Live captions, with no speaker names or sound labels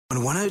On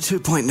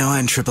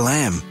 102.9 Triple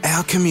M,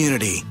 our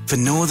community for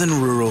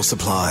Northern Rural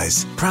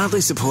Supplies,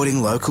 proudly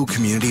supporting local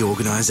community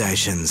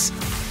organisations.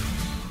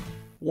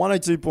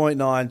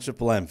 102.9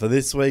 Triple M for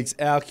this week's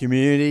Our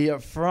Community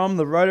from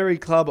the Rotary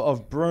Club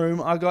of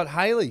Broome. I got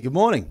Hayley. Good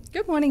morning.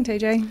 Good morning,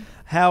 TJ.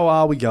 How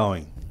are we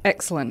going?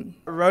 Excellent.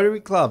 Rotary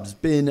Club's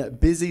been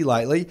busy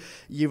lately.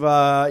 You're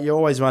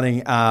always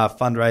running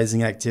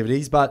fundraising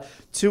activities, but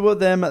two of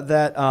them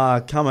that are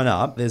coming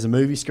up. There's a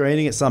movie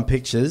screening at Some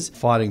Pictures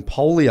fighting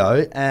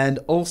polio, and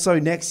also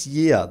next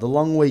year, the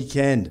long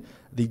weekend,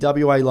 the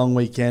WA long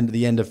weekend at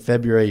the end of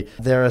February.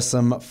 There are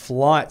some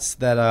flights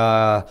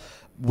that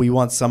we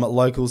want some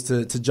locals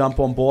to jump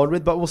on board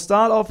with. But we'll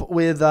start off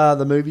with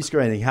the movie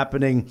screening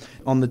happening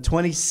on the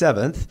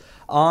 27th,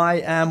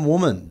 I Am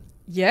Woman.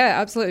 Yeah,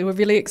 absolutely. We're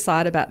really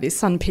excited about this.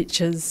 Sun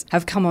Pictures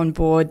have come on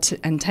board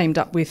and teamed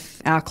up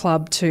with our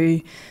club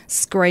to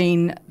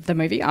screen the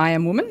movie I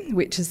Am Woman,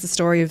 which is the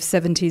story of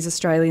 70s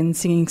Australian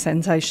singing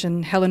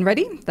sensation Helen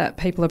Reddy that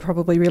people are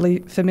probably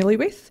really familiar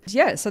with.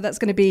 Yeah, so that's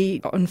going to be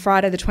on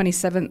Friday the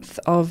 27th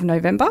of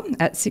November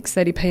at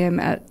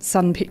 6:30pm at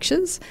Sun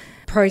Pictures.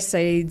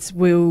 Proceeds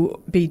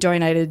will be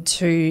donated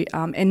to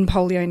End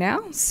Polio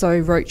Now. So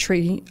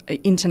Rotary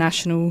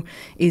International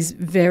is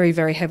very,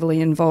 very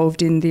heavily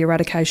involved in the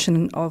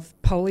eradication of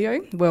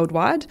polio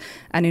worldwide.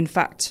 And in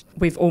fact,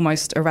 we've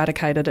almost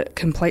eradicated it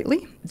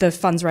completely. The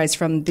funds raised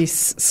from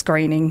this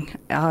screening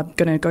are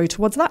going to go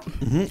towards that.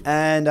 Mm-hmm.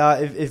 And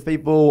if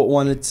people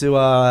wanted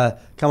to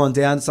come on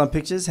down to Some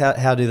Pictures,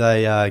 how do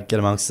they get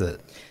amongst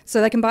it? So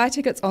they can buy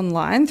tickets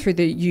online through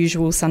the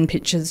usual Sun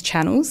Pictures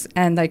channels,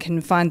 and they can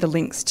find the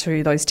links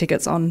to those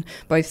tickets on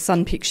both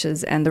Sun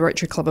Pictures and the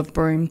Rotary Club of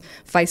Broome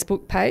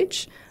Facebook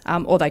page.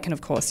 Or they can,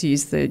 of course,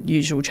 use the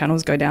usual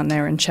channels, go down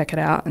there and check it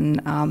out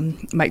and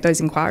make those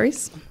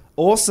inquiries.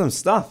 Awesome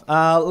stuff.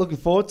 Looking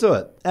forward to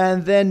it.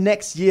 And then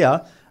next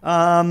year,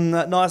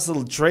 nice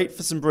little treat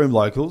for some Broome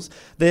locals.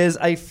 There's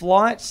a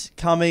flight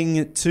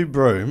coming to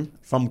Broome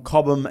from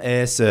Cobham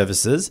Air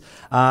Services,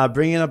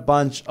 bringing a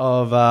bunch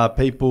of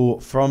people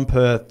from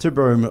Perth to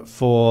Broome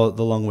for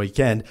the long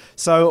weekend.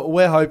 So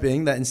we're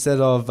hoping that instead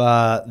of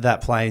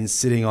that plane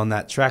sitting on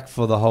that track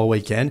for the whole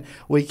weekend,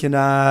 we can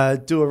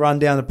do a run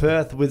down to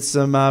Perth with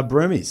some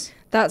Broomies.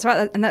 That's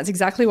right, and that's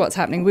exactly what's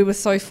happening. We were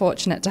so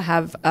fortunate to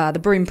have the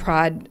Broome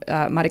Pride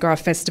Mardi Gras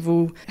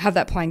Festival have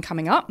that plane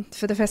coming up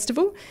for the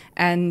festival,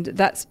 and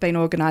that's been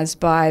organised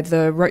by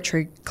the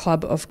Rotary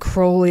Club of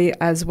Crawley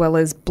as well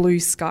as Blue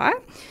Sky,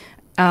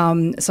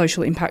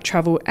 Social Impact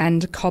Travel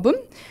and Cobham.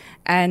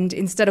 And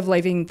instead of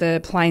leaving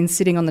the plane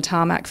sitting on the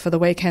tarmac for the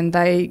weekend,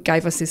 they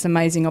gave us this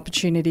amazing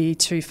opportunity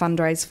to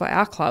fundraise for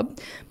our club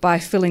by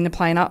filling the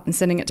plane up and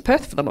sending it to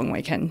Perth for the long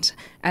weekend.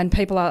 And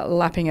people are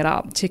lapping it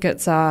up.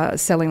 Tickets are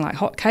selling like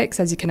hotcakes,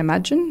 as you can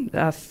imagine.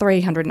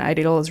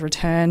 $380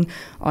 return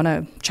on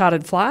a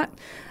chartered flight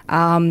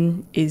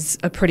is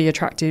a pretty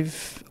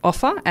attractive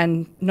offer.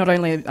 And not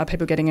only are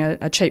people getting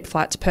a cheap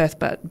flight to Perth,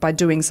 but by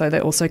doing so,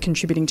 they're also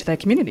contributing to their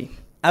community.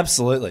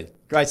 Absolutely.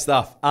 Great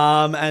stuff.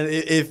 And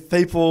if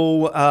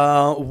people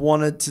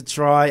wanted to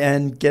try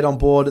and get on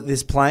board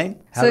this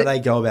plane, how do they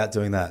go about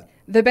doing that?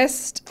 The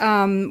best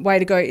way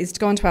to go is to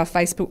go onto our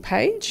Facebook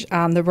page,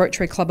 the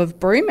Rotary Club of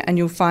Broome, and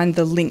you'll find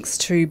the links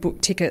to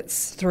book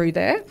tickets through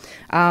there.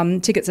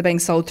 Tickets are being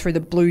sold through the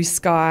Blue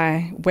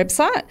Sky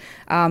website.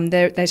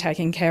 They're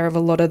taking care of a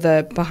lot of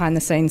the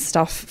behind-the-scenes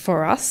stuff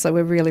for us, so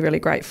we're really, really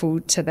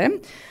grateful to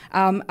them.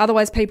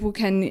 Otherwise, people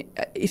can,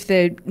 if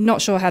they're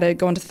not sure how to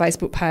go onto the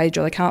Facebook page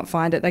or they can't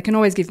find it, they can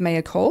always give me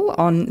a call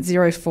on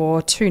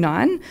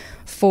 0429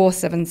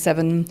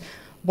 477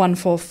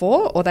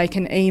 144, or they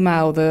can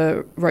email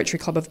the Rotary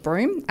Club of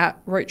Broome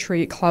at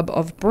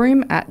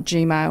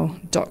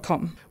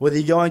rotaryclubofbroome@gmail.com. Whether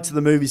you're going to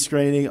the movie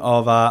screening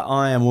of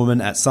I Am Woman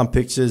at Some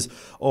Pictures,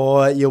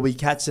 or you'll be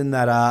catching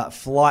that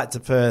flight to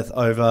Perth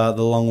over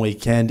the long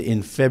weekend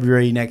in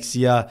February next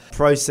year.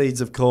 Proceeds,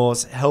 of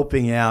course,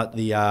 helping out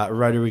the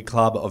Rotary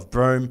Club of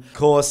Broome. Of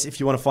course, if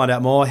you want to find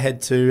out more,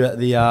 head to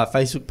the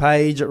Facebook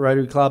page at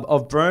Rotary Club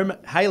of Broome.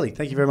 Hayley,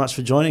 thank you very much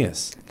for joining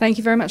us. Thank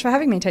you very much for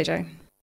having me, TJ.